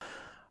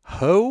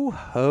Ho,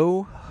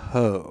 ho,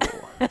 ho.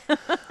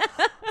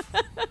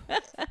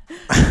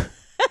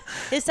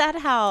 Is that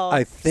how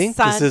I think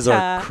Santa, this is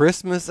our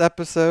Christmas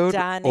episode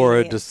Johnny, or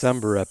a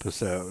December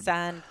episode.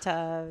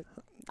 Santa,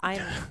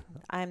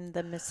 I'm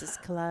the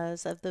Mrs.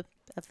 Claus of the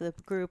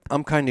group.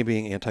 I'm kind of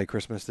being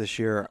anti-Christmas this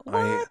year.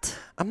 What?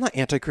 I'm not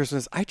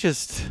anti-Christmas.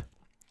 You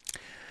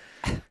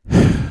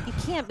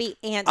can't be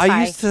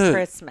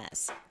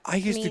anti-Christmas. I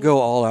used to go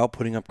all out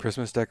putting up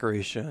Christmas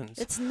decorations.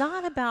 It's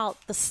not about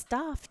the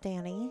stuff,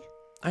 Danny.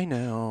 I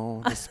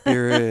know. The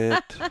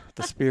spirit.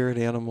 The spirit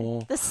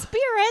animal. The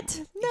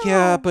spirit? No.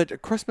 Yeah,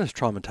 but Christmas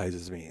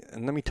traumatizes me.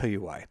 And let me tell you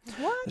why.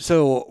 What?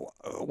 So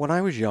when I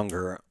was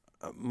younger,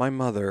 my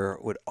mother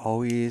would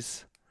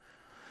always...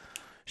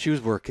 She was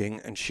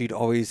working, and she'd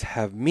always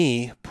have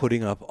me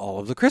putting up all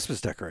of the Christmas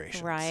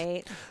decorations.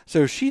 Right.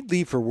 So she'd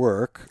leave for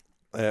work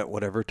at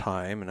whatever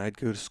time, and I'd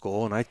go to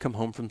school, and I'd come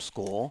home from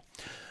school.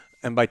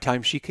 And by the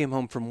time she came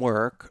home from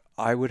work,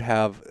 I would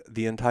have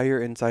the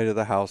entire inside of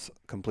the house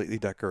completely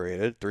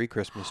decorated, 3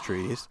 Christmas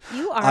trees.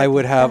 I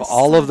would have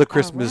all of the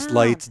Christmas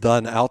lights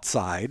done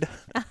outside.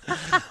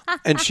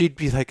 And she'd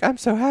be like, I'm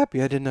so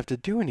happy I didn't have to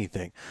do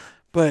anything.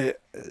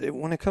 But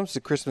when it comes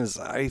to Christmas,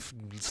 I've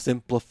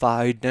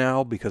simplified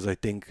now because I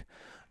think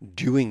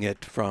doing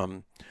it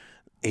from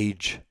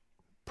age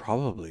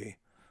probably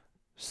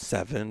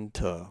 7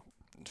 to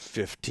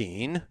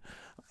 15,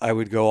 I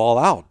would go all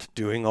out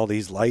doing all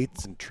these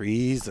lights and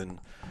trees and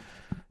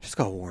just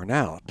got worn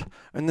out.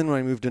 And then when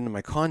I moved into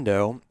my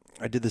condo,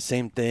 I did the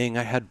same thing.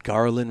 I had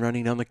garland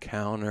running down the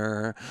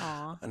counter.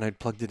 Aww. And I'd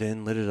plugged it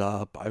in, lit it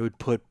up. I would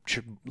put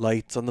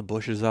lights on the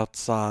bushes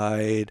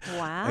outside.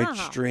 Wow. I'd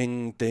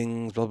string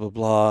things, blah, blah,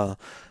 blah.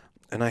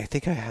 And I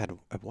think I had,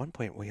 at one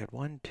point, we had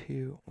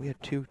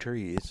 2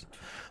 trees.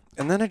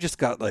 And then I just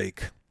got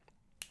like,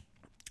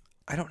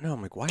 I don't know.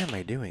 I'm like, why am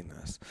I doing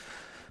this?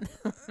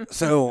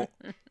 So,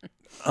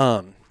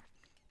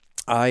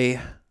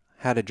 I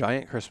had a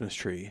giant Christmas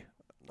tree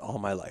all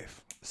my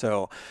life.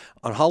 So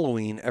on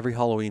Halloween, every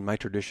Halloween, my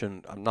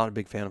tradition, I'm not a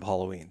big fan of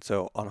Halloween.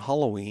 So on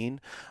Halloween,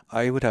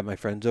 I would have my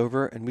friends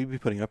over and we'd be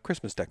putting up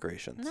Christmas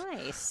decorations.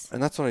 Nice.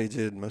 And that's what I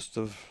did most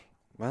of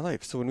my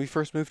life. So when we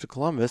first moved to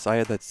Columbus, I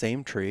had that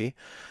same tree.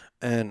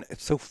 And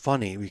it's so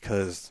funny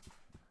because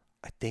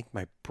I think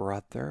my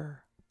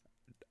brother,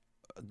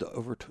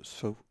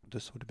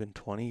 this would have been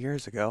 20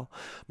 years ago.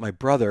 My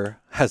brother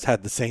has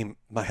had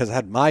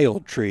my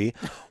old tree,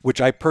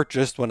 which I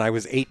purchased when I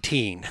was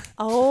 18.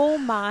 Oh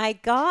my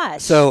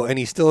gosh. So, and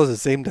he still has the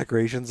same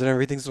decorations and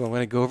everything. So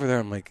when I go over there,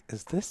 I'm like,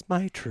 is this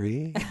my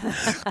tree?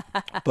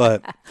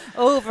 But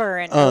over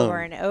and over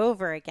and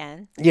over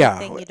again. Yeah. Good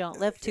thing you don't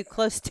live too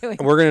close to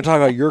it. We're going to talk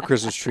about your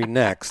Christmas tree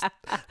next.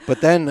 But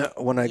then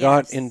when I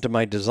got into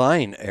my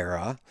design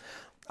era,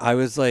 I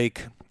was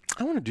like,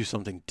 I want to do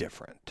something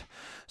different.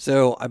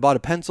 So I bought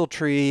a pencil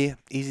tree,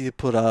 easy to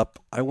put up.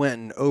 I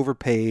went and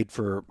overpaid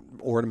for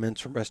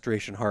ornaments from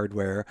Restoration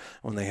Hardware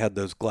when they had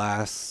those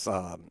glass,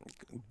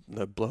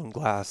 the blown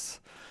glass,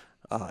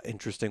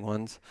 interesting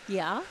ones.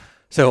 Yeah.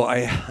 So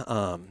I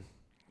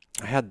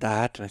had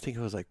that, and I think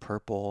it was like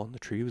purple, and the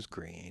tree was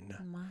green.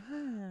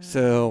 Wow.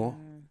 So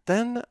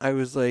then I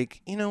was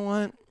like, you know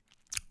what?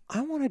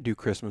 I want to do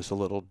Christmas a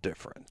little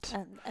different.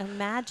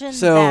 Imagine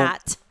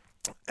that.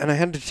 And I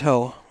had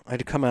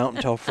to come out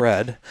and tell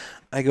Fred,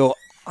 I go,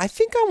 I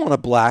think I want a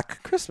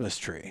black Christmas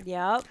tree.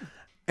 Yep.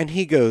 And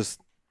he goes,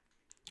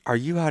 are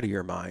you out of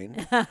your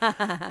mind?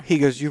 He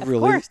goes, you've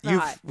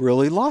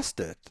really lost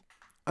it.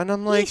 And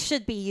I'm like, he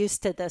should be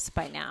used to this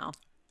by now.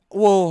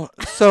 Well,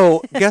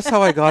 so guess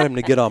how I got him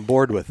to get on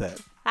board with it?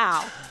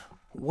 How?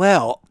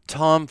 Well,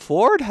 Tom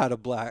Ford has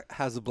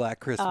a black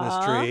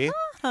Christmas tree.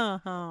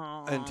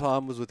 Uh-huh. And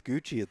Tom was with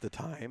Gucci at the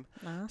time.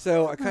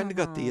 So I kind of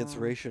got the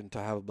inspiration to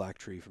have a black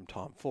tree from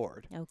Tom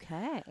Ford.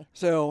 Okay.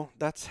 So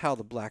that's how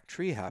the black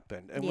tree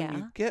happened. And when Yeah.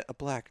 you get a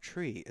black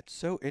tree, it's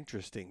so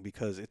interesting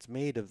because it's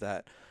made of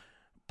that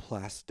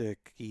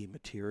plasticky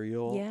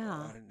material.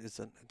 Yeah. It's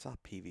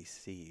not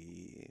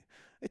PVC.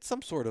 It's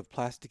some sort of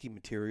plasticky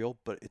material,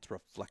 but it's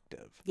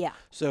reflective. Yeah.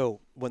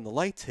 So when the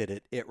lights hit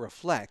it, it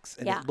reflects,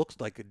 and Yeah. it looks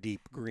like a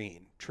deep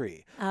green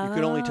tree. You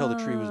could only tell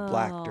the tree was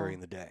black Oh. during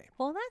the day.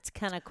 Well, that's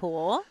kind of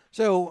cool.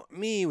 So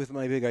me, with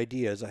my big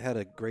ideas, I had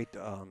a great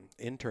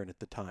intern at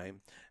the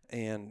time,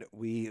 and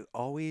we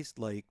always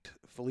liked,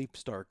 Philippe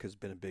Stark has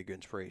been a big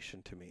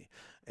inspiration to me,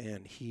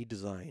 and he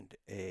designed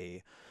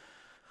a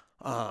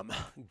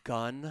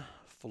gun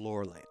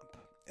floor lamp.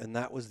 And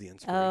that was the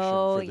inspiration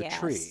for the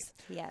tree.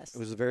 Yes. It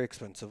was a very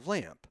expensive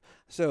lamp.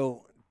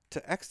 So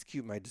to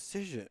execute my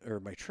decision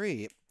or my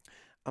tree,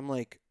 I'm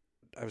like,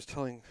 I'm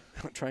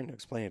trying to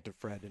explain it to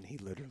Fred, and he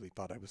literally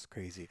thought I was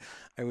crazy.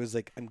 I was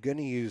like, I'm going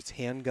to use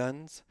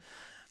handguns,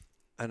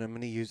 and I'm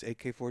going to use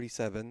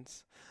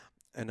AK-47s,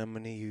 and I'm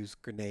going to use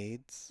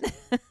grenades,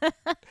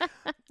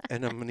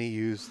 and I'm going to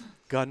use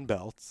gun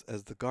belts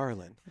as the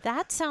garland.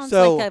 That sounds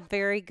So like a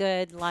very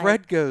good,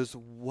 Fred goes,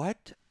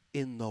 what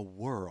in the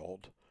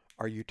world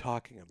are you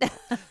talking about?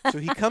 So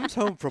he comes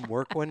home from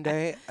work one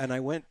day, and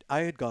I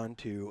had gone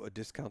to a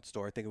discount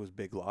store, I think it was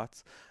Big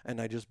Lots, and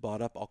I just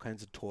bought up all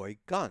kinds of toy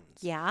guns.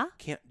 Yeah.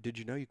 Did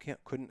you know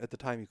couldn't, at the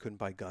time, you couldn't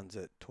buy guns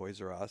at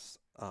Toys R Us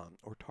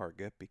or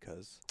Target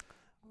because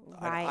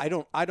Right.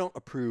 I don't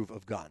approve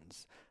of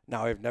guns.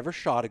 Now, I've never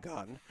shot a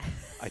gun.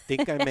 I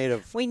think I may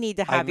have. We need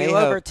to I have may you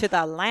over have- to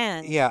the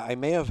land. Yeah, I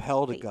may have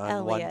held a The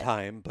gun one Elliot.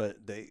 time,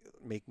 but they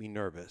make me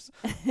nervous.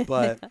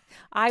 But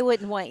I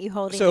wouldn't want you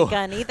holding So- a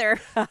gun either.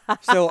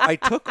 so I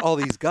took all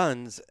these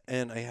guns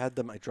and I had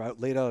them.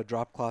 Laid out a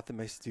drop cloth in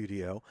my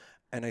studio,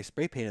 and I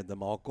spray painted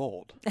them all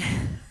gold.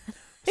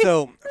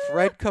 So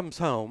Fred comes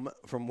home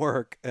from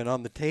work and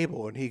on the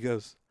table, and he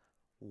goes,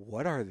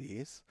 "What are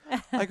these?"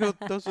 I go,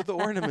 "Those are the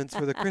ornaments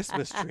for the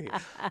Christmas tree."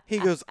 He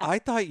goes, "I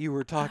thought you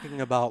were talking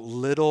about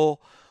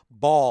little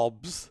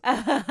bulbs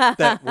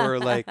that were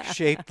like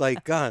shaped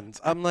like guns."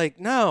 I'm like,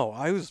 "No,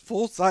 I was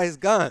full-size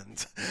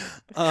guns."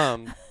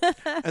 And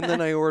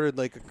then I ordered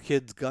like a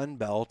kid's gun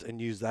belt and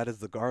used that as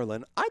the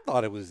garland. I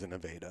thought it was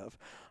innovative.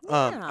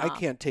 I Yeah.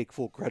 can't take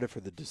full credit for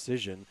the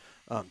decision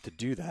to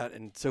do that.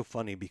 And it's so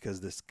funny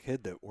because this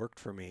kid that worked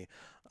for me,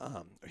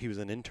 he was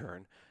an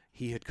intern.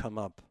 He had come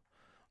up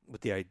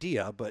with the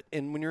idea,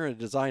 when you're in a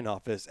design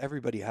office,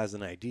 everybody has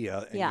an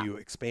idea and Yeah. you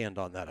expand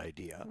on that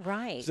idea.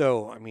 Right.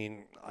 So, I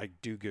mean, I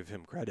do give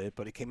him credit,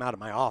 but it came out of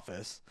my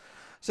office.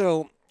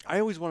 So I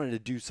always wanted to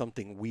do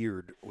something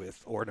weird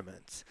with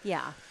ornaments.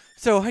 Yeah.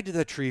 So I did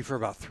that tree for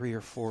about 3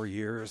 or 4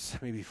 years,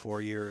 maybe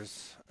 4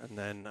 years. And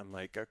then I'm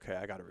like, okay,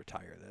 I got to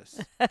retire this.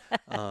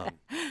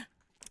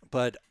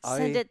 But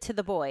Send it to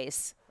the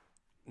boys.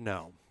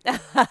 no,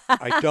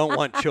 I don't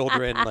want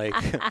children like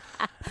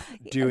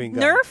doing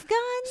guns. Nerf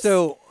guns?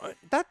 So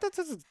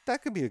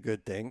that could be a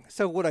good thing.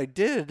 So what I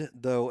did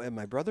though at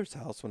my brother's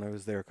house when I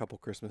was there a couple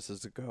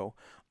Christmases ago,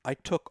 I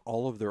took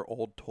all of their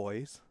old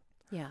toys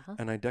Yeah.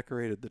 and I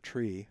decorated the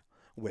tree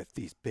with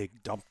these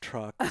big dump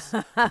trucks,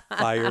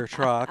 fire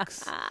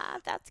trucks, Ah,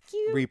 that's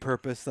cute.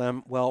 repurpose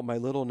them. Well, my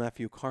little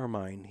nephew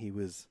Carmine, he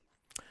was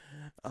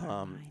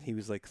Carmine. he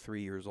was like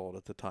 3 years old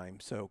at the time.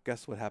 So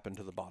guess what happened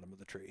to the bottom of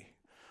the tree?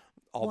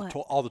 What?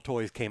 All the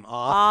toys came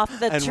off, Off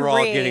the and tree. we're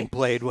all getting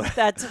played with.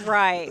 That's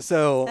right.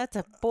 So That's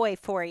a boy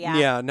for you.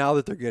 yeah, now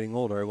that they're getting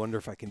older, I wonder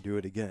if I can do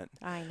it again.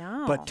 I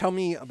know. But tell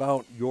me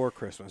about your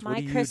Christmas. What My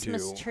do you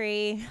Christmas do?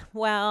 tree,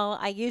 well,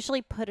 I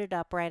usually put it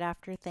up right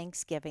after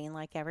Thanksgiving,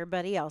 like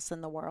everybody else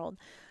in the world.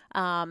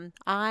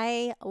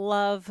 I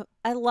love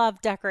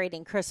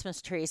decorating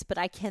Christmas trees, but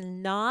I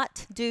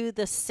cannot do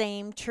the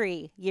same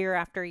tree year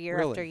after year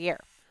after Really? year.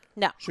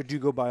 No, Should you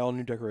go buy all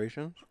new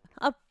decorations?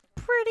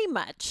 pretty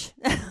much.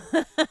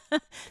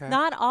 Okay.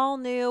 Not all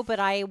new, but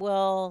I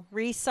will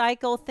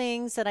recycle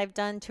things that I've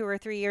done 2 or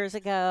 3 years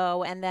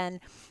ago. And then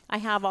I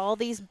have all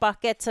these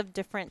buckets of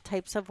different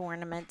types of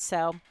ornaments.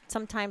 So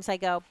sometimes I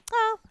go,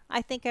 oh,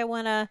 I think I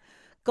want a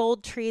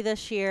gold tree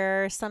this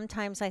year.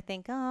 Sometimes I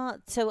think, oh,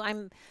 so I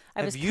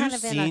was Have you kind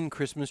of in a, seen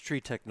Christmas tree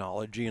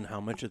technology and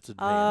how much it's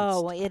advanced?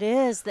 oh, it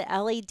is the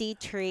LED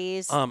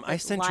trees. I the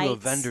sent you a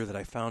lights. vendor that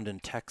I found in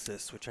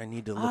Texas, which I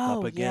need to look Oh,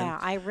 up again. yeah,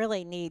 I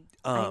really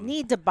I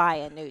need to buy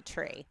a new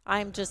tree.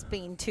 I'm just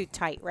being too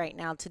tight right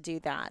now to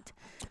do that.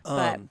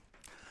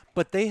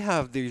 But they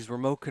have these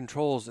remote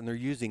controls, and they're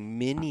using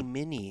mini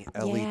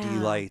LED Yeah.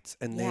 lights,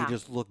 and Yeah. they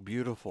just look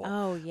beautiful.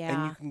 Oh, And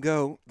yeah. you can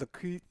go. The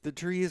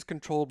tree is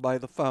controlled by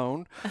the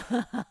phone.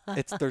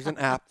 There's an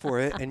app for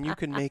it, and you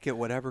can make it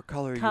whatever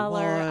color you Color.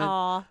 want.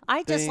 Oh,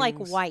 I just like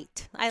things.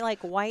 white. I like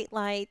white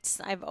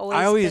lights. I've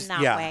always been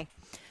that yeah. way.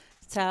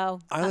 So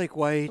I like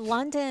white.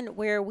 London,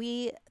 where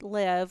we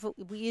live,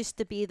 we used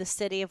to be the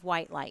city of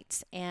white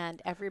lights,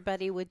 and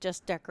everybody would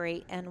just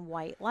decorate in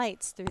white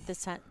lights through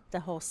the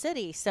whole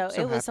city. So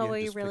So it was happy I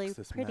always just really fixed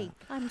this pretty. map.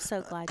 I'm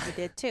so glad you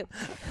did too.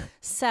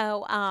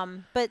 So,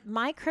 but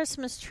my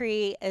Christmas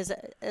tree is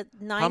a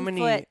 9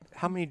 foot.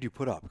 How many do you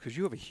put up? Because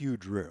you have a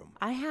huge room.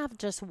 I have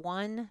just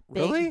one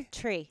big Really?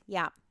 tree.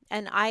 Yeah.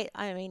 And I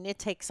mean, it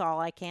takes all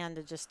I can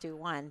to just do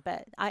one,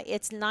 but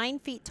it's 9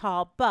 feet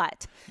tall,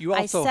 but You I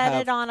also set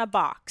have. it on a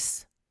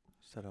box.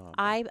 Set it on.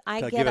 I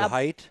to get give it a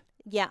height.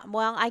 Yeah,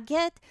 well,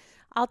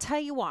 I'll tell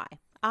you why.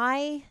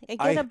 I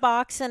get I- a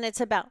box and it's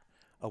about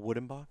A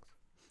wooden box.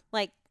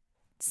 like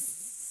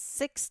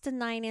 6 to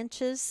 9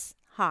 inches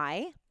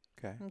high.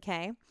 Okay.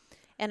 Okay.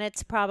 And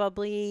it's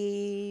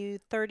probably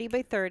 30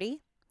 by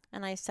 30.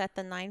 And I set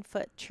the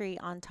 9-foot tree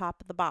on top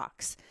of the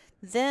box.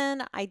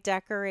 Then I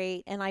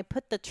decorate and I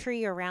put the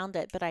tree around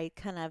it, but I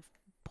kind of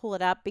pull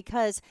it up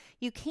because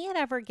you can't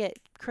ever get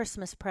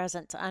Christmas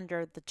presents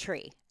under the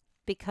tree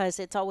because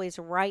it's always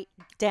right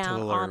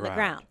down lower on the ground.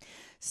 ground.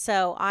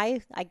 So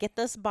I get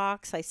this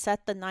box, I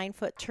set the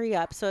 9-foot tree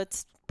up, so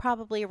it's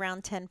probably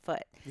around 10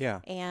 foot. Yeah.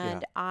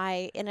 And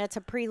and it's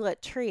a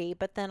pre-lit tree,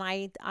 but then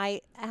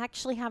I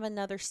actually have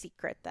another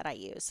secret that I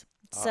use.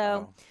 So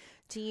Uh-oh.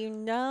 do you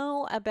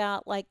know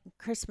about like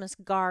Christmas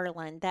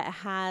garland that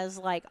has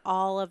like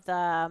all of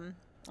the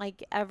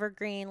like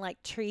evergreen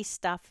like tree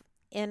stuff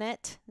in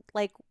it?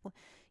 Like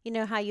you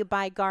know how you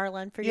buy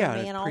garland for Yeah, your and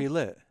it's mantle?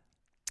 pre-lit.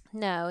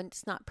 No,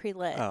 it's not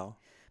pre-lit. Oh.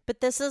 but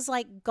this is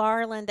like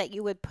garland that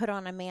you would put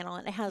on a mantle,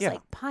 and it has Yeah.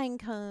 like pine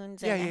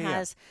cones, Yeah, and it yeah, yeah.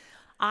 has.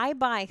 I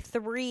buy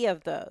 3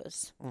 of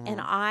those, and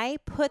Mhm. I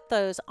put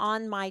those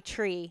on my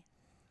tree.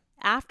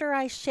 After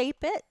I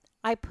shape it,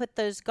 I put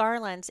those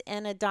garlands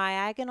in a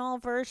diagonal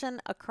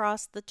version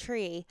across the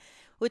tree,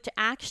 which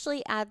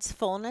actually adds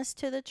fullness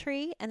to the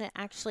tree, and it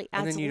actually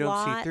And adds then a you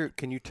don't see lot. through.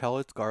 Can you tell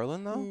it's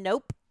garland though?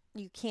 Nope,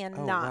 you Oh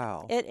cannot.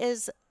 wow. It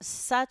is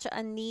such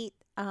a neat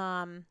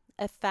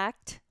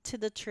effect to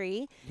the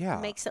tree. It Yeah.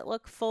 makes it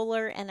look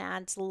fuller and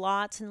adds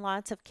lots and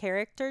lots of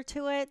character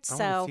to it. I want to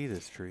So, see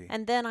this tree.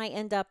 and then I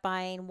end up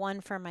buying one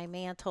for my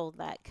mantle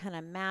that kind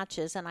of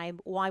matches, and I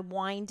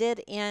wind it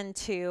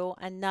into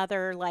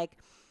another like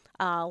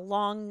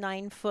long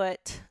 9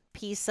 foot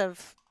piece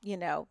of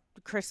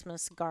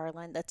Christmas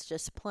garland that's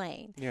just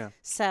plain. Yeah.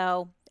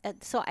 So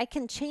I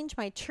can change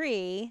my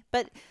tree,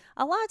 but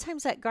a lot of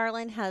times that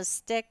garland has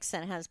sticks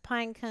and has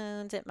pine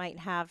cones. It might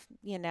have,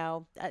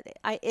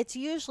 it's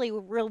usually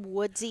real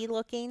woodsy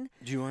looking.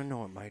 Do you want to know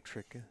what my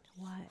trick is?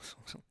 What?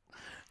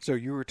 So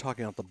you were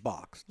talking about the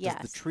box. Does the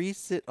Yes. tree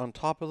sit on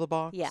top of the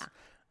box? Yeah.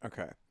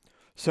 Okay.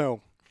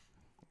 So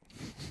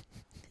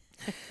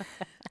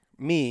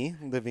me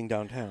living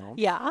downtown,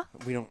 Yeah.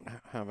 we don't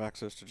have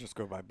access to just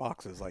go buy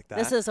boxes like that.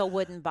 This is a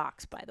wooden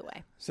box, by the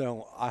way.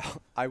 So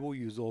I will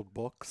use old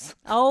books.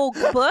 Oh,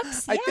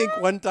 books? I think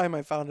one time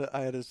I found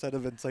I had a set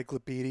of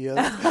encyclopedias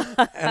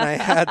and I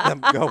had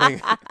them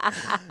going.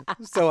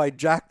 So I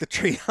jacked the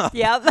tree up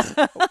Yep.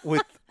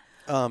 with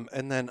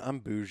and then I'm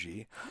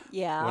bougie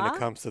Yeah. when it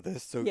comes to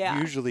this. So Yeah.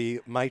 usually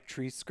my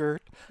tree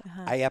skirt,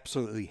 Uh-huh. I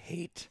absolutely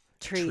hate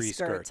Tree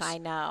skirts, I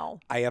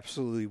know. I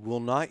absolutely will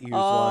not use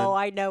Oh,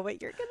 one. I know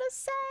what you're going to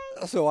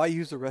say. So I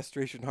use a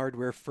Restoration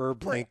Hardware fur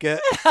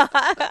blanket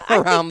I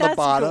around think the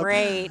bottom. That's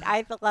great.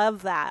 I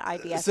love that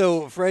idea.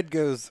 So Fred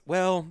goes,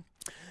 well,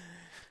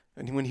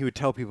 and when he would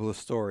tell people the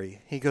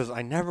story, he goes,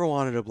 I never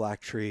wanted a black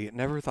tree.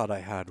 Never thought I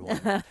had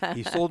one.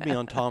 He sold me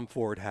on Tom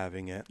Ford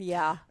having it.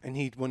 Yeah. And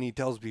when he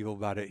tells people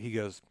about it, he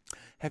goes,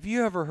 have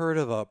you ever heard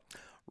of a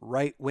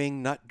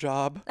right-wing nut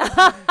job?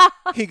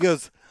 He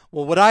goes,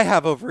 well, what I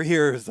have over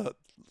here is a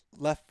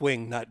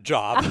left-wing nut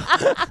job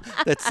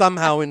that's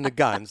somehow in the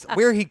guns.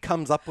 Where he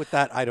comes up with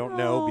that, I don't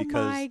know,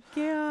 because Oh my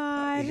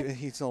God.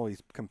 he's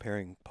always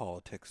comparing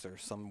politics or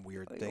some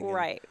weird thing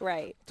Right.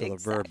 to the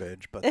Exact-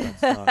 verbiage, but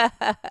that's not,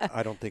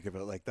 I don't think of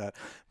it like that.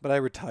 But I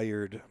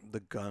retired the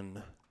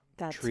gun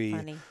That's tree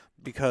funny.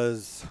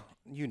 because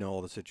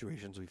all the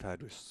situations we've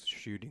had with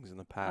shootings in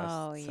the past.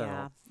 Oh, So,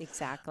 yeah.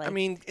 Exactly. I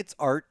mean, it's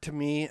art to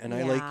me, and I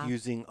Yeah. like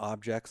using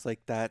objects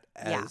like that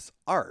Yeah. as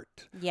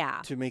art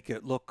yeah. to make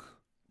it look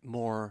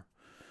more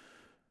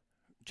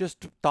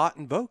just thought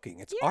invoking.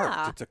 It's Yeah.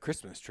 art. It's a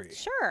Christmas tree.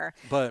 Sure.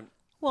 But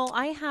Well,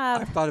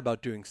 I've thought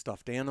about doing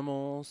stuffed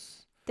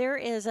animals. there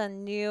is a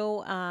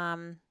new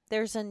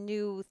there's a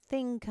new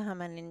thing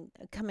coming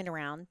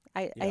around.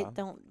 I Yeah.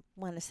 don't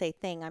want to say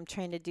thing. I'm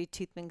trying to do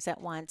 2 things at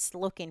once,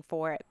 looking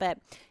for it, but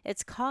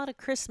it's called a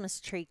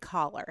Christmas tree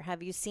collar.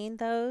 Have you seen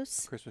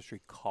those? Christmas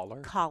tree collar.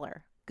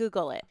 Collar.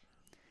 Google it.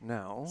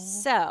 No.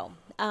 So,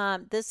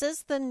 this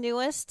is the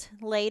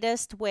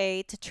latest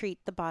way to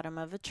treat the bottom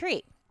of a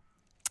tree.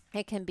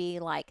 It can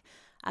be like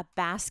a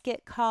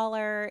basket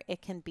collar.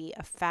 It can be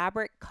a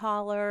fabric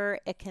collar.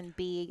 It can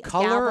be a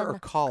Collar or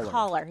collar?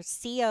 Collar.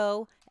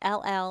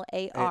 COLLAR.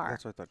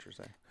 That's what I thought you were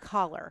saying.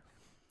 Collar.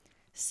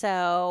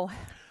 So,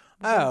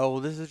 Oh,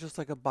 this is just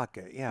like a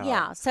bucket. Yeah.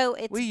 yeah. So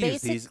it's We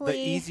use these. The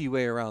basically easy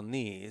way around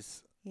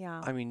these.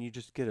 yeah, I mean, you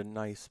just get a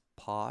nice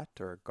pot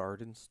or a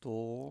garden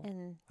stool.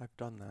 and I've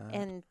done that.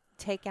 and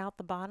take out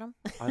the bottom.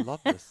 I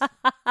love this.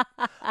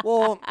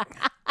 Well,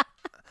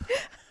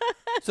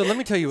 so let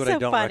me tell you what I So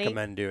don't funny.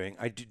 recommend doing.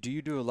 Do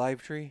you do a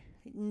live tree?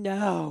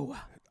 No.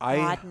 I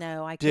God,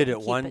 no. I did couldn't it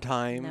keep one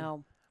time.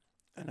 No.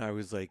 And I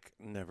was like,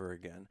 never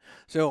again.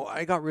 So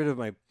I got rid of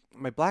my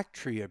black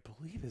tree, I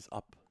believe, is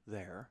up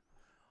there.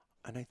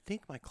 And I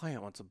think my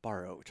client wants to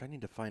borrow it, which I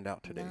need to find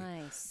out today.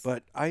 Nice.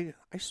 But I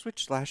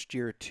switched last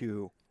year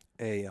to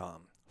a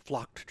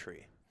flocked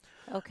tree.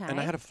 Okay. And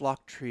I had a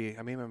flocked tree.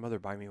 I made my mother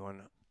buy me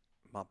one.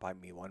 Not buy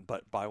me one,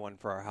 but buy one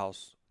for our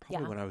house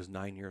probably Yeah. when I was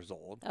 9 years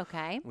old.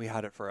 Okay. We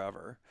had it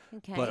forever.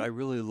 Okay. But I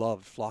really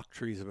loved flock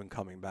trees have been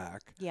coming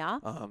back. yeah.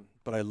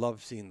 But I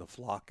love seeing the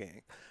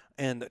flocking.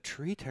 And the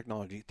tree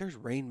technology, there's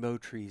rainbow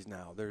trees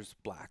now. There's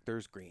black,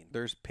 there's green,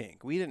 there's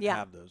pink. We didn't Yeah.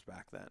 have those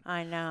back then.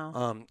 I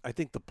know. I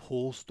think the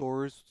pool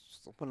stores,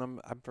 when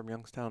I'm from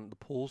Youngstown, the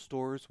pool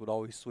stores would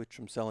always switch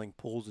from selling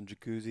pools and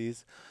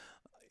jacuzzis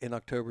in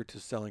October to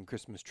selling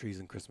Christmas trees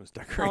and Christmas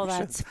decorations. Oh,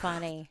 that's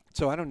funny.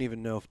 So I don't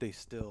even know if they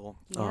still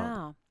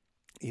Yeah.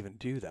 even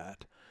do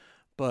that.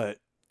 But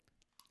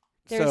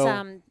There's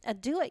so, a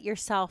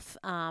do-it-yourself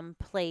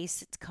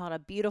place. It's called a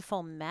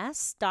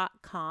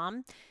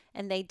beautifulmess.com,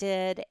 and they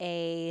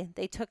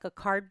took a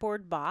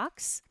cardboard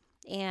box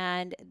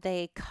and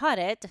they cut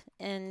it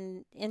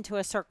into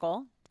a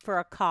circle for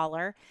a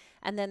collar,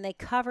 and then they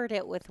covered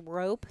it with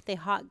rope. They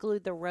hot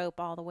glued the rope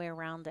all the way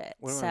around it.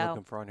 what am I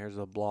looking for on here? Is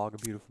a blog, A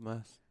Beautiful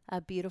Mess?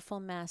 A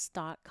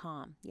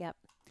beautifulmess.com. Yep.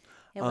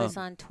 It was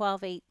on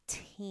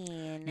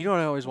 12/18. You know what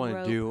I always want to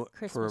rope do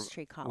Christmas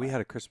tree collar. we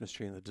had a Christmas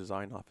tree in the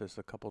design office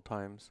a couple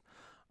times.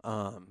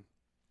 Um,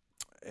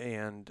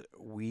 and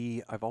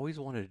I've always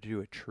wanted to do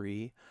a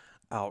tree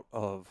out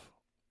of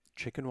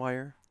chicken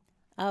wire.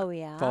 Oh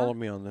yeah. Follow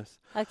me on this.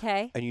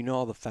 Okay. And you know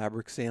all the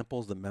fabric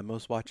samples, the memo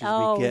swatches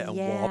Oh, we get, and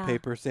yeah.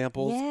 wallpaper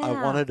samples. I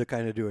Yeah. wanted to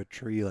kind of do a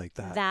tree like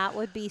that. That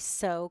would be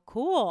so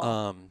cool.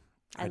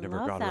 I I never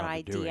love got that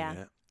around to doing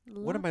idea. it.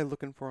 What am I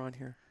looking for on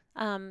here?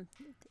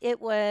 It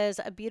was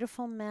a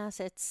beautiful mess.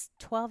 It's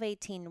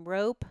 12/18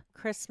 rope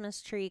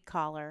Christmas tree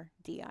collar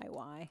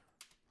DIY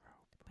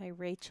by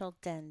Rachel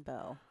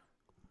Denbo.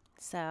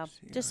 So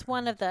just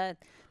one of the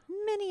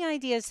many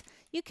ideas.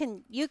 You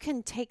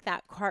can take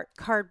that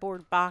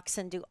cardboard box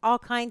and do all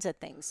kinds of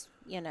things,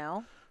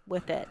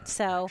 with it.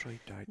 So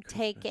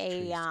take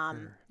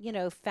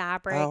a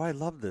fabric. Oh, I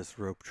love this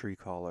rope tree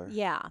collar.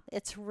 Yeah,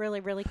 it's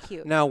really, really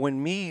cute. Now,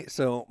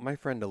 so my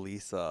friend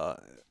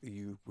Elisa,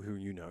 who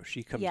you know,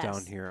 she comes Yes.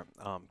 down here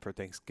for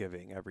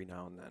Thanksgiving every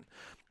now and then.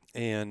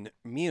 And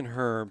me and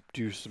her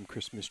do some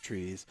Christmas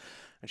trees.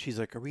 And she's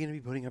like, are we going to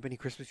be putting up any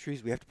Christmas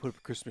trees? We have to put up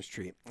a Christmas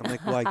tree. I'm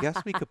like, well, I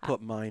guess we could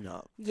put mine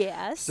up.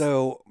 Yes.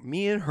 So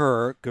me and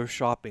her go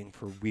shopping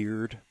for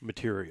weird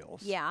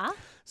materials. Yeah.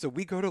 So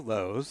we go to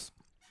Lowe's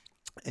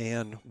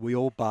and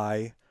we'll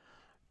buy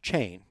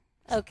chain.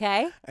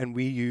 Okay. And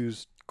we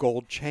use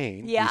gold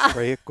chain. Yeah. We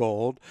spray it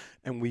gold,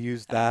 and we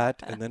use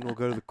that. And then we'll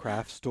go to the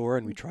craft store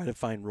and we try to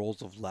find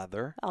rolls of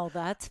leather. Oh,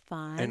 that's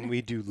fun. And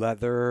we do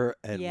leather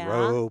and Yeah.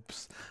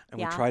 ropes, and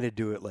Yeah. we try to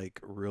do it like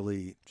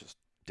really just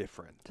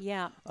different.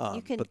 Yeah.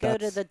 You can but go to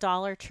that's- the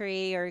Dollar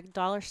Tree or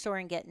dollar store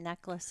and get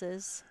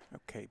necklaces.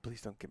 Okay,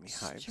 please don't give me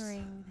hives.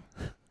 String.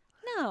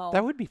 No.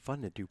 That would be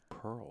fun to do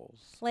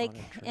pearls. like on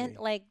a and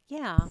tree.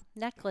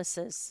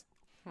 necklaces.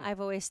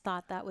 I've always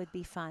thought that would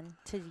be fun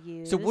to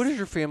use. So what does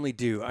your family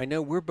do? I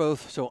know we're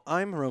both. So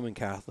I'm Roman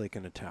Catholic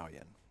and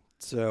Italian.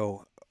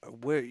 So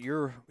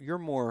you're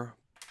more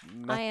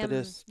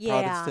Methodist,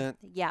 Protestant.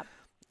 Yeah.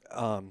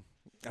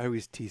 I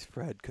always tease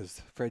Fred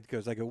because Fred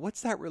goes, I go,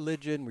 what's that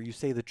religion where you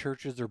say the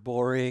churches are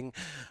boring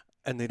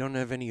and they don't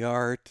have any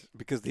art?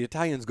 Because the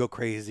Italians go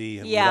crazy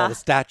and with all Yeah. the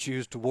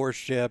statues to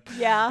worship.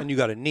 Yeah. And you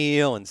got to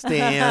kneel and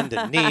stand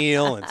and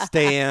kneel and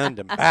stand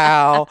and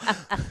bow.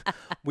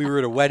 We were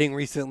at a wedding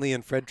recently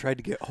and Fred tried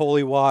to get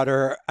holy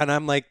water. And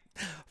I'm like,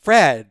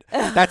 Fred,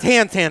 that's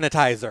hand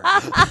sanitizer.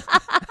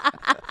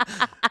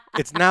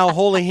 It's now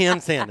holy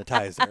hand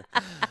sanitizer.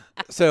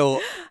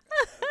 So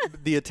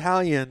the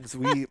Italians,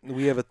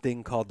 we have a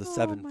thing called the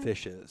seven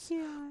fishes,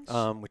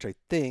 Gosh. which I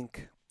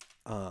think,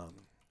 let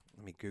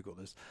me Google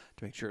this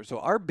to make sure. So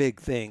our big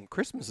thing,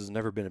 Christmas has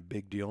never been a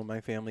big deal in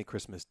my family,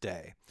 Christmas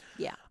Day.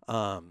 Yeah.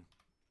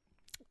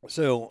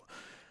 So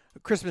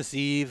Christmas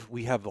Eve,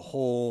 we have a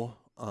whole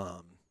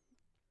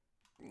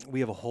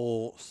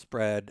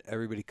spread.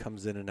 Everybody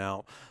comes in and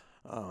out.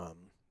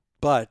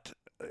 But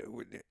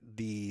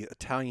the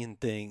Italian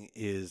thing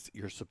is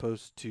you're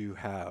supposed to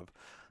have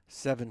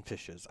 7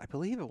 fishes. I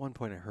believe at one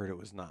point I heard it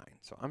was 9.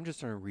 So I'm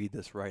just going to read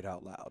this right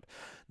out loud.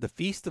 The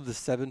Feast of the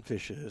 7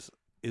 Fishes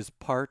is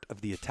part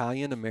of the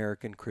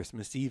Italian-American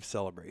Christmas Eve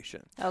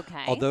celebration.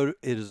 Okay. Although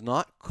it is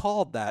not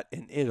called that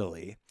in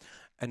Italy,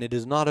 and it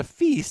is not a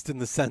feast in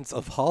the sense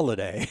of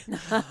holiday,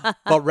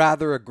 but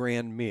rather a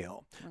grand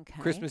meal.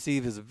 Okay. Christmas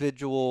Eve is a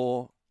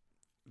vigil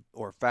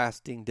or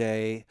fasting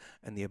day,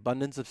 and the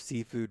abundance of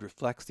seafood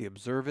reflects the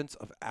observance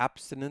of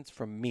abstinence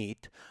from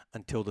meat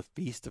until the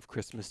feast of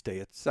Christmas Day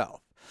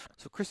itself.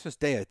 So Christmas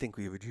Day, I think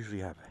we would usually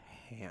have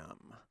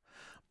ham,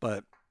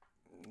 but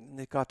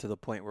it got to the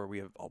point where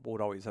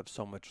would always have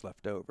so much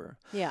left over.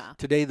 Yeah.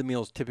 Today, the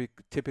meals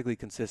typically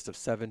consist of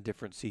 7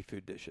 different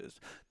seafood dishes.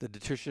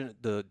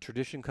 The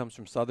tradition comes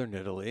from southern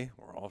Italy.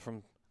 We're all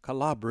from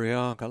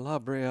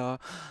Calabria,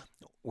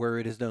 where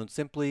it is known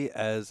simply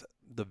as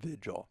the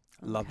Vigil,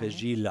 La Okay.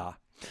 Vigilia.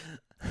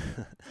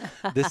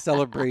 This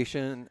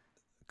celebration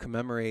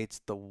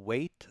commemorates the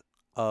weight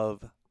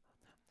of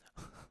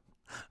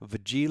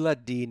Vigilia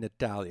di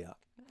Natalia.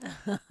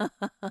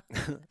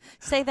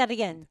 Say that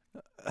again.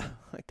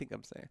 I think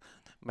I'm saying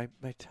my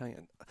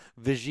Italian.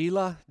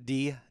 Vigilia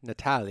di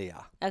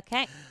Natalia.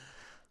 Okay.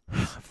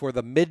 For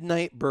the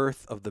midnight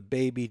birth of the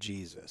baby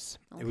Jesus.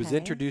 It was Okay.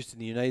 introduced in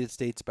the United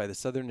States by the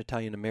Southern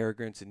Italian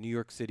immigrants in New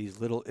York City's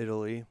Little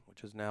Italy,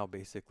 which is now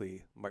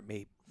basically,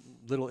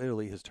 Little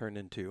Italy has turned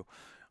into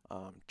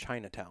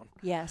Chinatown.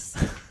 Yes.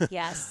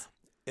 Yes.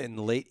 In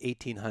the late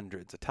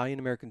 1800s, Italian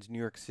Americans in New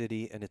York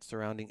City and its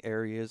surrounding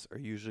areas are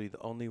usually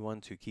the only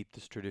ones who keep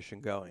this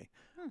tradition going.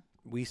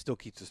 We still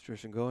keep this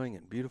tradition going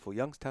in beautiful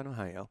Youngstown,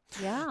 Ohio.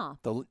 Yeah.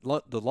 The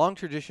long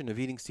tradition of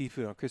eating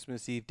seafood on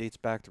Christmas Eve dates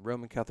back to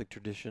Roman Catholic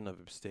tradition of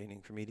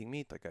abstaining from eating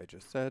meat, like I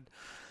just said.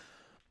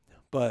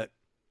 But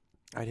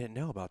I didn't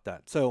know about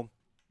that. So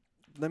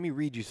let me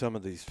read you some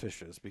of these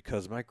fishes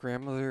because my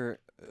grandmother,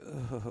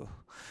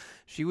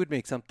 she would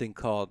make something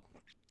called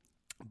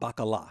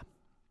bacala.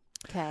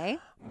 Okay.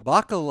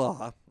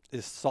 Bacala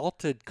is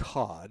salted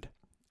cod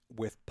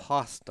with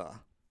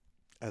pasta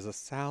as a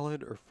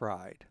salad or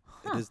fried.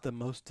 Huh. It is the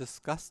most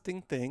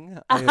disgusting thing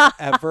I have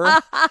ever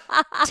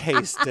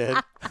tasted.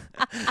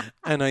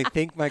 And I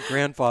think my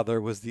grandfather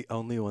was the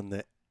only one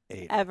that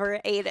ate it. Ever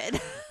ate it.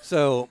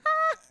 So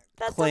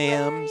That's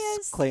clams,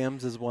 hilarious.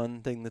 clams is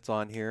one thing that's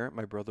on here.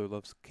 My brother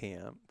loves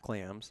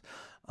clams.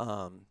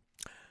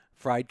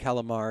 Fried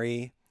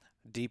calamari,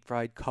 deep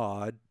fried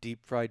cod, deep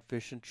fried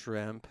fish and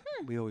shrimp.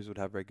 We always would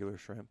have regular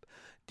shrimp.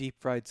 Deep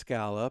fried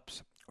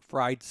scallops,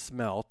 fried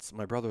smelts.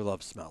 My brother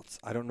loves smelts.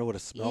 I don't know what a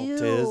smelt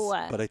is, Ew.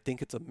 but I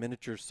think it's a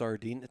miniature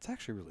sardine. It's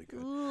actually really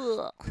good.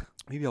 Ugh.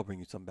 Maybe I'll bring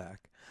you some back.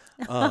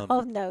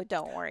 Oh no,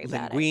 don't worry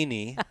about it.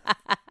 Linguine,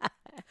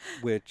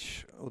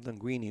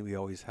 linguine we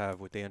always have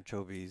with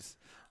anchovies.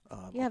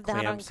 You have that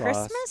clam on sauce.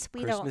 Christmas? We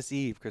don't. Christmas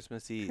Eve.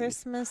 Christmas Eve.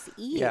 Christmas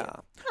Eve. Yeah.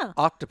 Huh.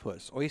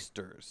 Octopus,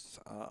 oysters,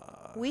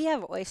 We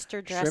have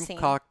oyster dressing. shrimp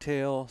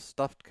cocktail,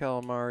 stuffed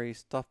calamari,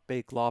 stuffed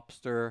baked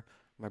lobster.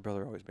 My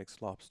brother always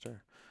makes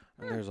lobster.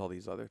 And there's all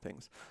these other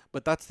things.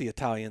 But that's the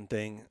Italian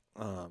thing.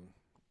 And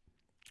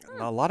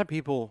a lot of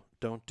people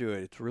don't do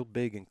it. It's real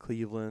big in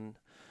Cleveland.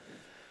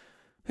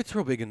 It's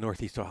real big in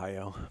Northeast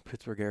Ohio,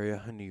 Pittsburgh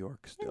area, and New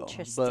York still. But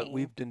Interesting.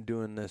 we've been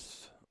doing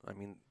this. I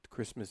mean,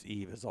 Christmas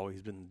Eve has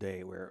always been the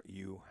day where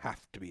you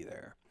have to be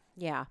there.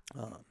 Yeah.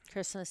 Um,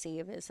 Christmas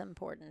Eve is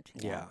important.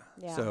 Yeah.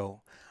 Yeah.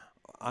 So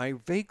I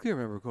vaguely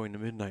remember going to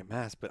midnight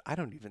mass, but I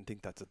don't even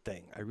think that's a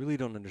thing. I really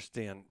don't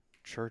understand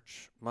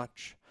church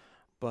much,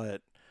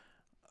 but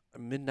a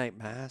midnight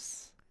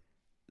mass,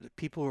 the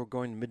people are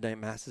going to midnight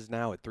masses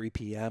now at 3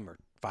 p.m. or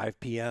 5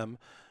 p.m.,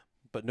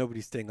 but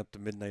nobody's staying up to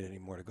midnight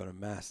anymore to go to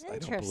mass. I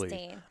don't believe.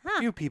 Interesting. A Huh.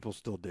 few people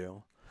still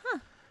do. Huh.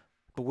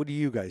 But what do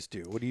you guys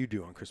do? What do you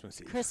do on Christmas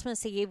Eve?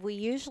 Christmas Eve, we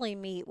usually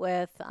meet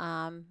with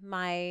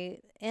my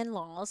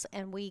in-laws,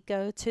 and we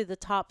go to the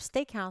Top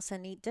Steakhouse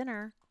and eat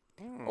dinner.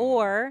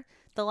 Or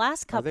the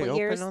last Are couple they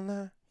years, open on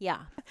that? yeah.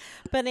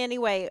 But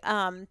anyway,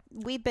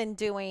 we've been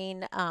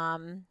doing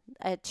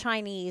a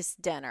Chinese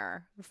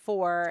dinner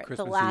for Christmas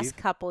the last Eve?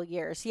 couple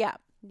years. Yeah,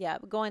 yeah,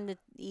 going to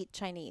eat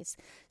Chinese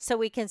so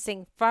we can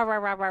sing rah rah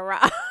rah rah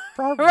rah.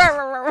 Rah, rah,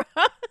 rah,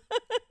 rah.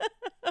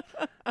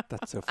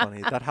 That's so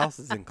funny. That house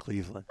is in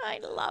Cleveland. I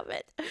love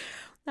it.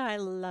 I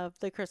love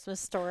the Christmas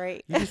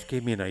story. You just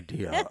gave me an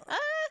idea.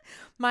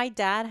 My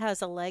dad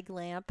has a leg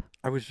lamp.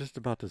 I was just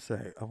about to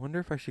say, I wonder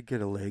if I should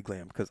get a leg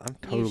lamp because I'm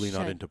totally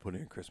not should. into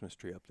putting a Christmas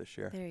tree up this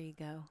year. There you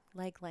go.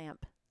 Leg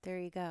lamp. There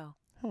you go.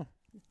 Huh.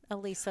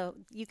 Elisa,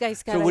 you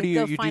guys got So to what do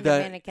go you find do a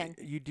that? mannequin.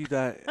 You do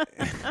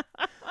that.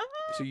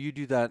 So you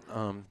do that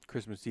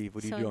Christmas Eve.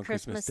 What do you do on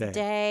Christmas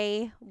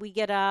Day? We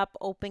get up,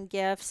 open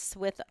gifts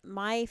with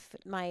my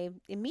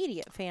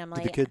immediate Do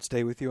family. the kids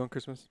stay with you on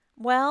Christmas?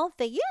 Well,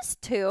 they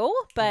used to,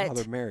 Oh, but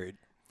they're married.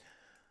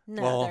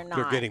 no, Well, they're not.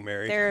 they're getting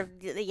married.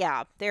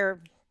 They're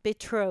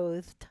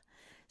betrothed.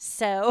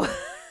 So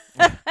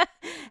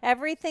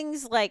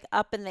everything's like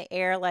up in the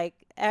air. Like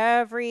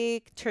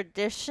every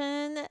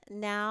tradition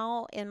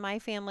now in my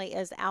family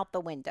is out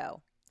the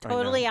window. I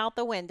Totally know. out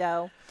the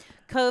window.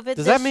 COVID Does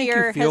this that make you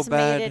year feel has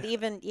bad? made it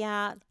even.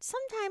 Yeah,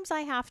 sometimes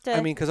I have to.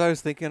 I mean, because I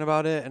was thinking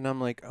about it, and I'm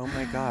like, oh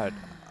my God,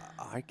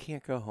 I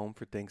can't go home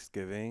for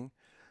Thanksgiving.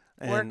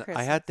 Or And I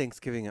Christmas. had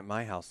Thanksgiving at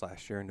my house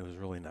last year, and it was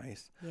really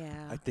nice.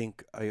 yeah. I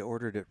think I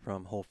ordered it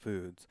from Whole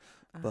Foods,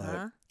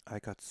 Uh-huh. but I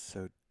got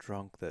so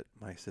drunk that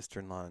my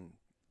sister-in-law and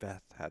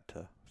Beth had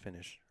to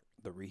finish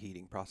the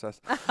reheating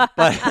process.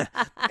 But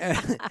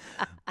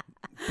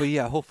but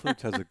yeah, Whole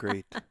Foods has a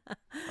great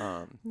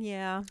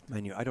Yeah.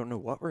 menu. I don't know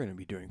what we're going to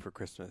be doing for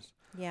Christmas.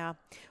 Yeah.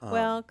 it'll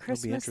Well, be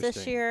Christmas this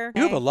interesting. year.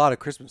 You have a lot of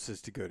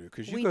Christmases to go to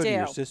because you We go to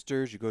your do.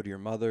 sisters, you go to your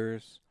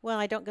mothers. Well,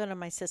 I don't go to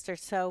my sister,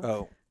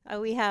 so Oh,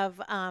 we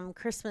have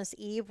Christmas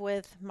Eve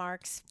with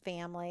Mark's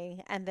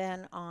family, and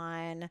then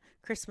on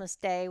Christmas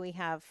Day we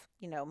have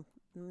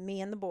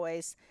me and the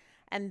boys,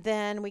 and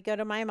then we go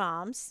to my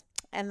mom's,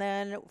 and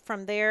then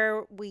from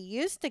there we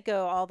used to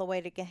go all the way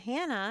to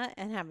Gahanna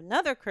and have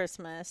another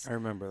Christmas. I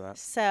remember that.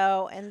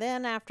 So, and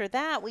then after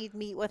that, we'd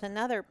meet with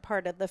another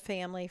part of the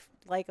family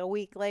like a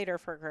week later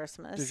for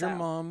Christmas. Does So your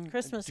mom?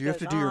 Christmas Do you have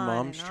to goes do your on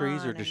mom's and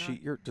trees, or on does and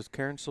she? on. Does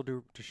Karen still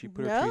do? Does she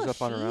put her No, trees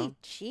up on her own?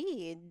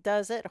 she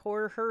does it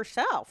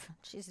herself.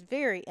 She's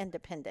very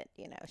independent,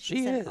 She's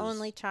She an is.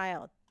 only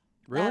child.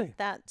 Really?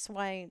 That's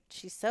why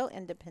she's so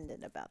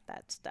independent about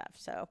that stuff.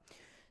 So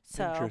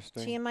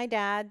Interesting. she and my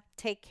dad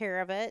take care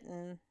of it,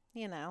 and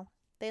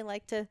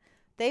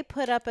they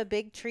put up a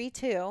big tree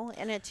too,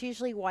 and it's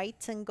usually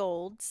whites and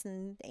golds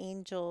and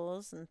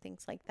angels and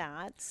things like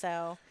that.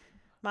 So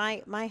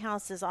my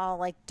house is all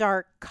like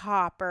dark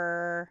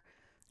copper,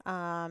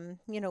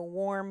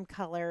 warm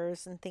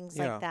colors and things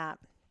Yeah. like that.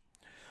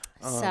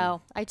 Um,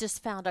 So I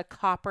just found a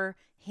copper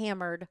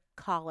hammered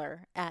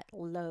collar at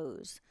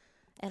Lowe's,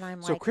 and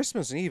I'm So like,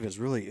 Christmas Eve is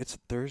it's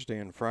Thursday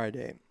and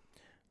Friday.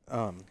 I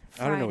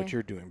don't know what Friday.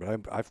 you're doing,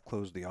 but I've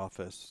closed the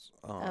office.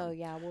 oh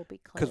yeah, we'll be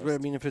closed. Because I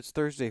mean, if it's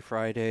Thursday,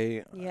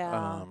 Friday,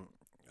 Yeah.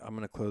 I'm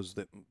gonna close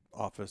the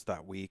office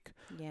that week,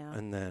 yeah.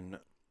 and then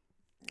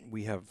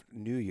we have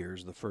New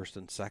Year's the 1st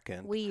and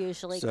 2nd. We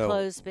usually so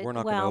close, but we're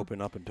not going to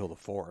open up until the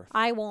 4th.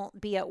 I won't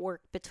be at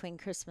work between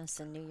Christmas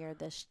and New Year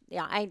this.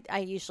 Yeah, I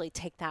usually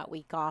take that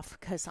week off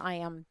because I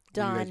am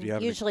done.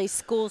 Usually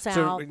school's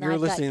out, and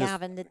I've got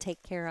Gavin to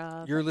take care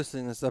of. You're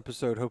listening to this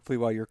episode hopefully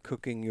while you're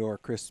cooking your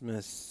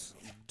Christmas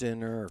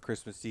dinner or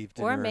Christmas Eve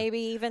dinner, or maybe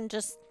even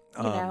just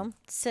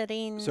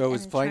sitting. So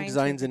is Fine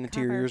Designs and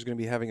recover. Interiors going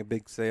to be having a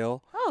big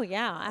sale? Oh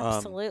yeah,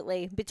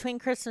 absolutely. Between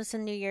Christmas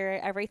and New Year,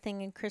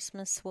 everything in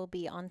Christmas will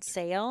be on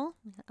sale.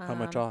 How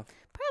much off?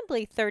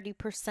 Probably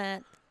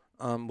 30%.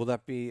 Will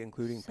that be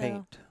including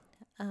paint?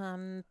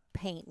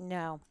 Paint?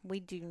 No, we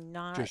do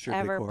not Just your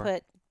ever decor.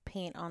 put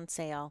paint on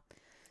sale.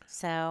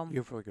 So You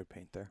have really good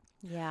paint there.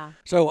 yeah.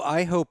 So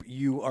I hope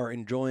you are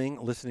enjoying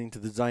listening to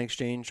the Design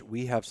Exchange.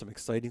 We have some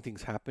exciting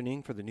things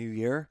happening for the new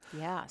year.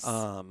 Yes.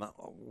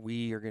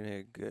 We are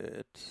gonna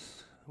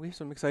we have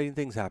some exciting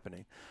things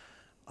happening.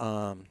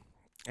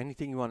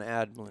 Anything you want to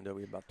add, Melinda?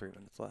 We have about 3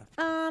 minutes left.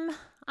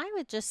 I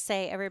would just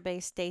say everybody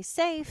stay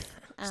safe.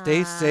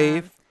 Stay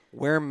safe.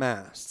 Wear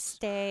masks.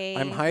 Stay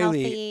I'm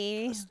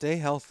healthy. Stay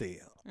healthy.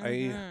 I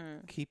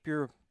Mhm. keep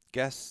your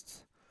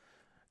guests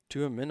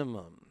to a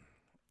minimum.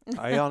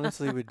 I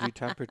honestly would do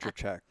temperature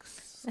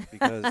checks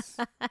because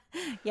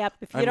Yep.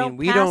 If you I don't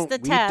mean pass the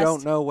we test,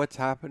 don't know what's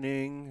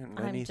happening and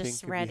I'm anything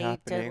just could be ready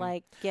happening.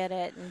 to get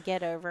it and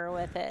get over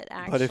with it.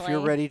 Actually, But if you're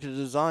ready to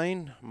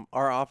design,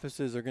 our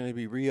offices are going to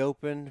be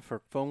reopened for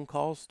phone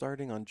calls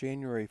starting on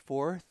January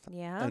 4th.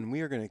 yeah, And we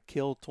are going to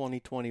kill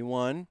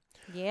 2021.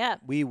 yeah.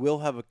 We will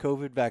have a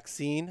COVID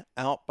vaccine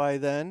out by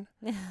then.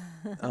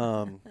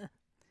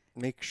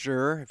 Make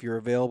sure, if you're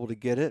available to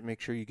get it, make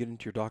sure you get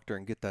into your doctor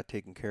and get that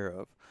taken care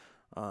of.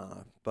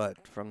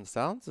 But from the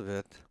sounds of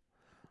it,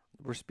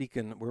 we're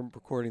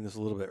recording this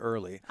a little bit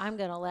early. I'm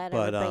gonna let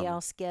But, everybody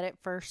else get it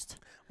first.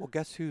 Well,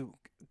 guess who's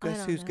don't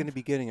going know. to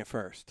be getting it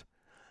first?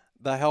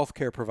 The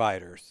healthcare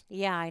providers.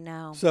 Yeah, I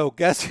know. So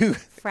guess who?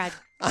 Fred,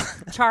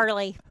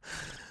 Charlie.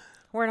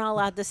 We're not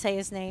allowed to say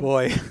his name.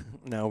 Boy,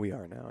 no, we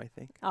are now, I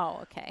think.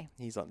 Oh, okay.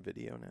 He's on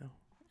video now.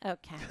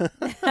 Okay.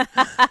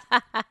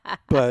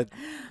 But,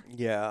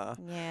 yeah.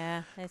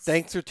 Yeah.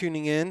 Thanks for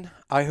tuning in.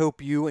 I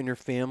hope you and your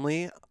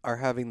family are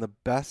having the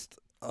best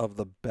of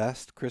the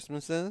best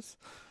Christmases.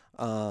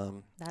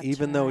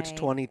 Even though it's right.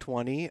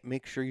 2020,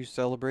 make sure you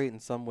celebrate in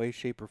some way,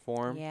 shape, or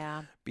form.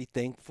 Yeah. Be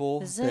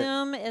thankful.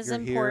 Zoom is you're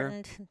here.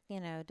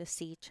 important, to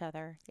see each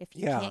other. If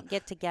you Yeah. can't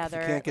get together,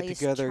 can't at get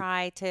least together,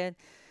 try to,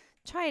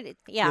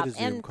 yeah. Get a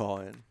Zoom And call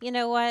in. you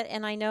know what?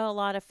 And I know a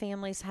lot of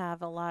families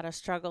have a lot of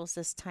struggles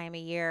this time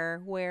of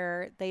year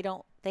where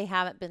they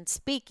haven't been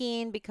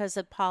speaking because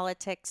of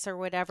politics or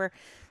whatever.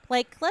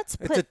 Like, let's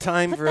It's a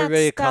time put for that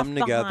everybody to stuff come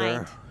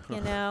together.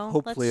 behind,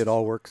 Hopefully it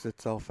all works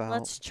itself out.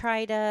 Let's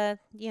try to,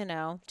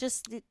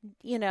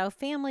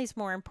 family's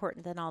more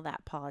important than all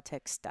that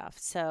politics stuff.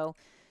 So,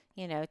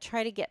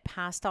 try to get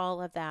past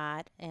all of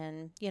that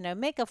and,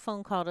 make a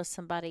phone call to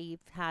somebody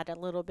you've had a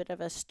little bit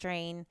of a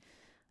strain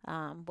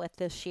with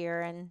this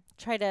year and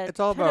try to It's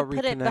all about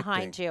put it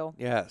behind reconnecting. you.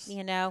 Yes.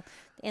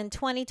 And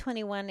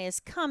 2021 is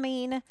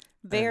coming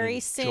very enjoy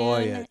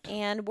soon, it.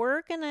 and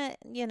we're gonna,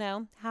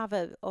 have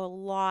a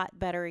lot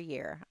better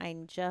year. I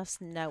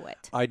just know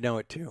it. I know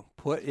it too.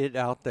 Put it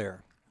out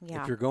there.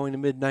 Yeah. If you're going to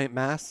midnight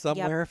mass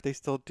somewhere, if they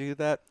still do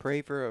that,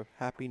 pray for a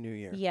happy new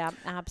year. Yeah,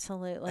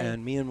 absolutely.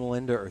 And me and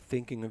Melinda are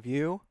thinking of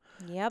you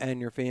Yep. and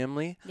your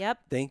family. Yep.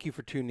 Thank you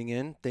for tuning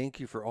in.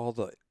 Thank you for all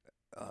the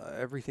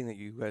everything that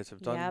you guys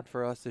have done Yep.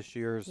 for us this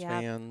year as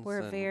fans.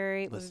 We're and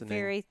very,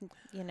 listening.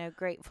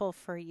 grateful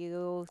for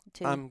you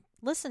to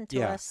listen to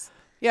yeah. us.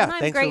 Yeah, And I'm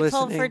thanks grateful for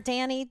listening. for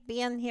Danny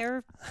being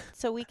here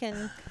so we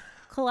can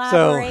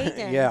collaborate. So,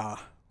 and, yeah,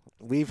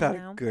 we've had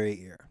know. a great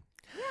year.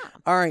 Yeah.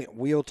 All right,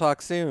 we'll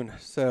talk soon.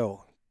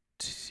 So,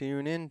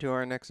 tune in to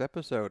our next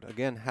episode.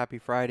 Again, happy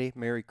Friday,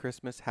 Merry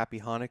Christmas, Happy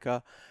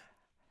Hanukkah,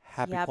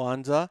 Happy Yep.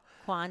 Kwanzaa,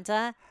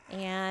 Kwanzaa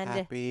and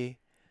Happy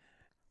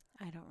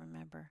I don't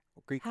remember.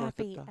 Greek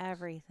Happy Orthodox.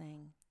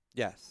 everything.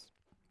 Yes,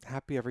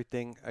 Happy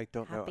everything. I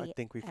don't know. I Happy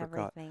think we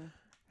forgot. Everything.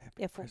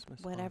 Happy If Christmas,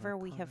 whatever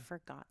we Hanukkah. have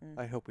forgotten.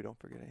 I hope we don't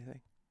forget anything.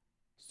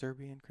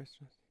 Serbian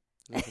Christmas.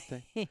 Is that a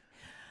thing?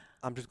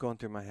 I'm just going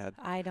through my head.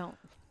 I don't.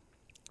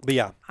 But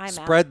yeah, I'm out.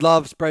 spread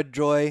love, spread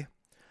joy.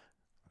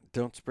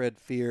 Don't spread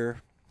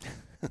fear.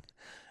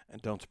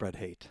 And don't spread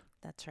hate.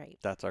 That's right.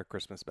 That's our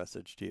Christmas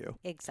message to you.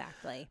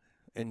 Exactly.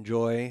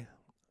 Enjoy,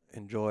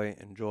 enjoy,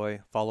 enjoy.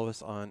 Follow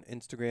us on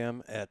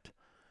Instagram at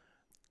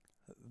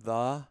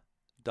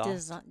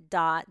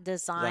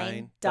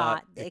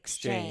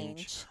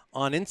Design.exchange.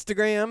 on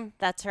Instagram.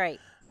 That's right.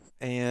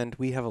 And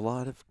we have a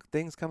lot of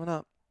things coming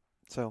up.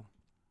 So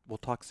we'll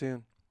talk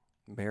soon.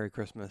 Merry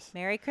Christmas.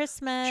 Merry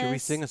Christmas. Should we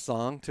sing a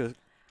song to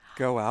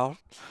go out?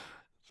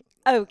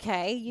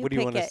 Okay, you What do you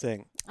pick want to it.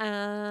 sing?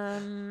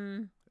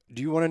 Um,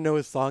 Do you want to know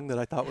a song that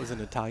I thought was an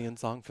Italian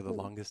song for the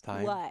longest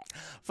time? what?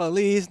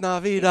 Feliz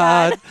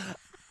Navidad.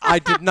 I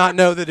did not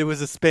know that it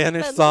was a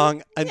Spanish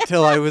song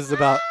until I was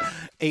about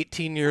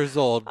 18 years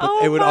old, but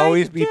Oh it would my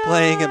always be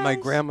playing at my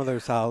gosh.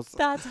 grandmother's house.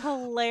 That's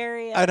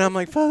hilarious. And I'm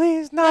like,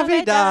 Feliz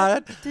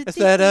Navidad, Do, do,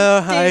 instead do,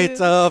 of do.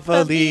 heights of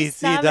Feliz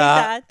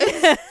felicidad.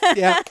 Navidad.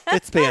 Yeah,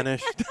 it's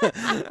Spanish.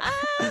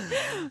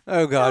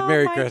 Oh, God. Oh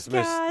Merry my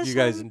Christmas. gosh, You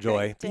guys have a enjoy.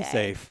 great Be day.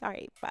 safe. All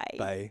right, bye.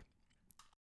 Bye.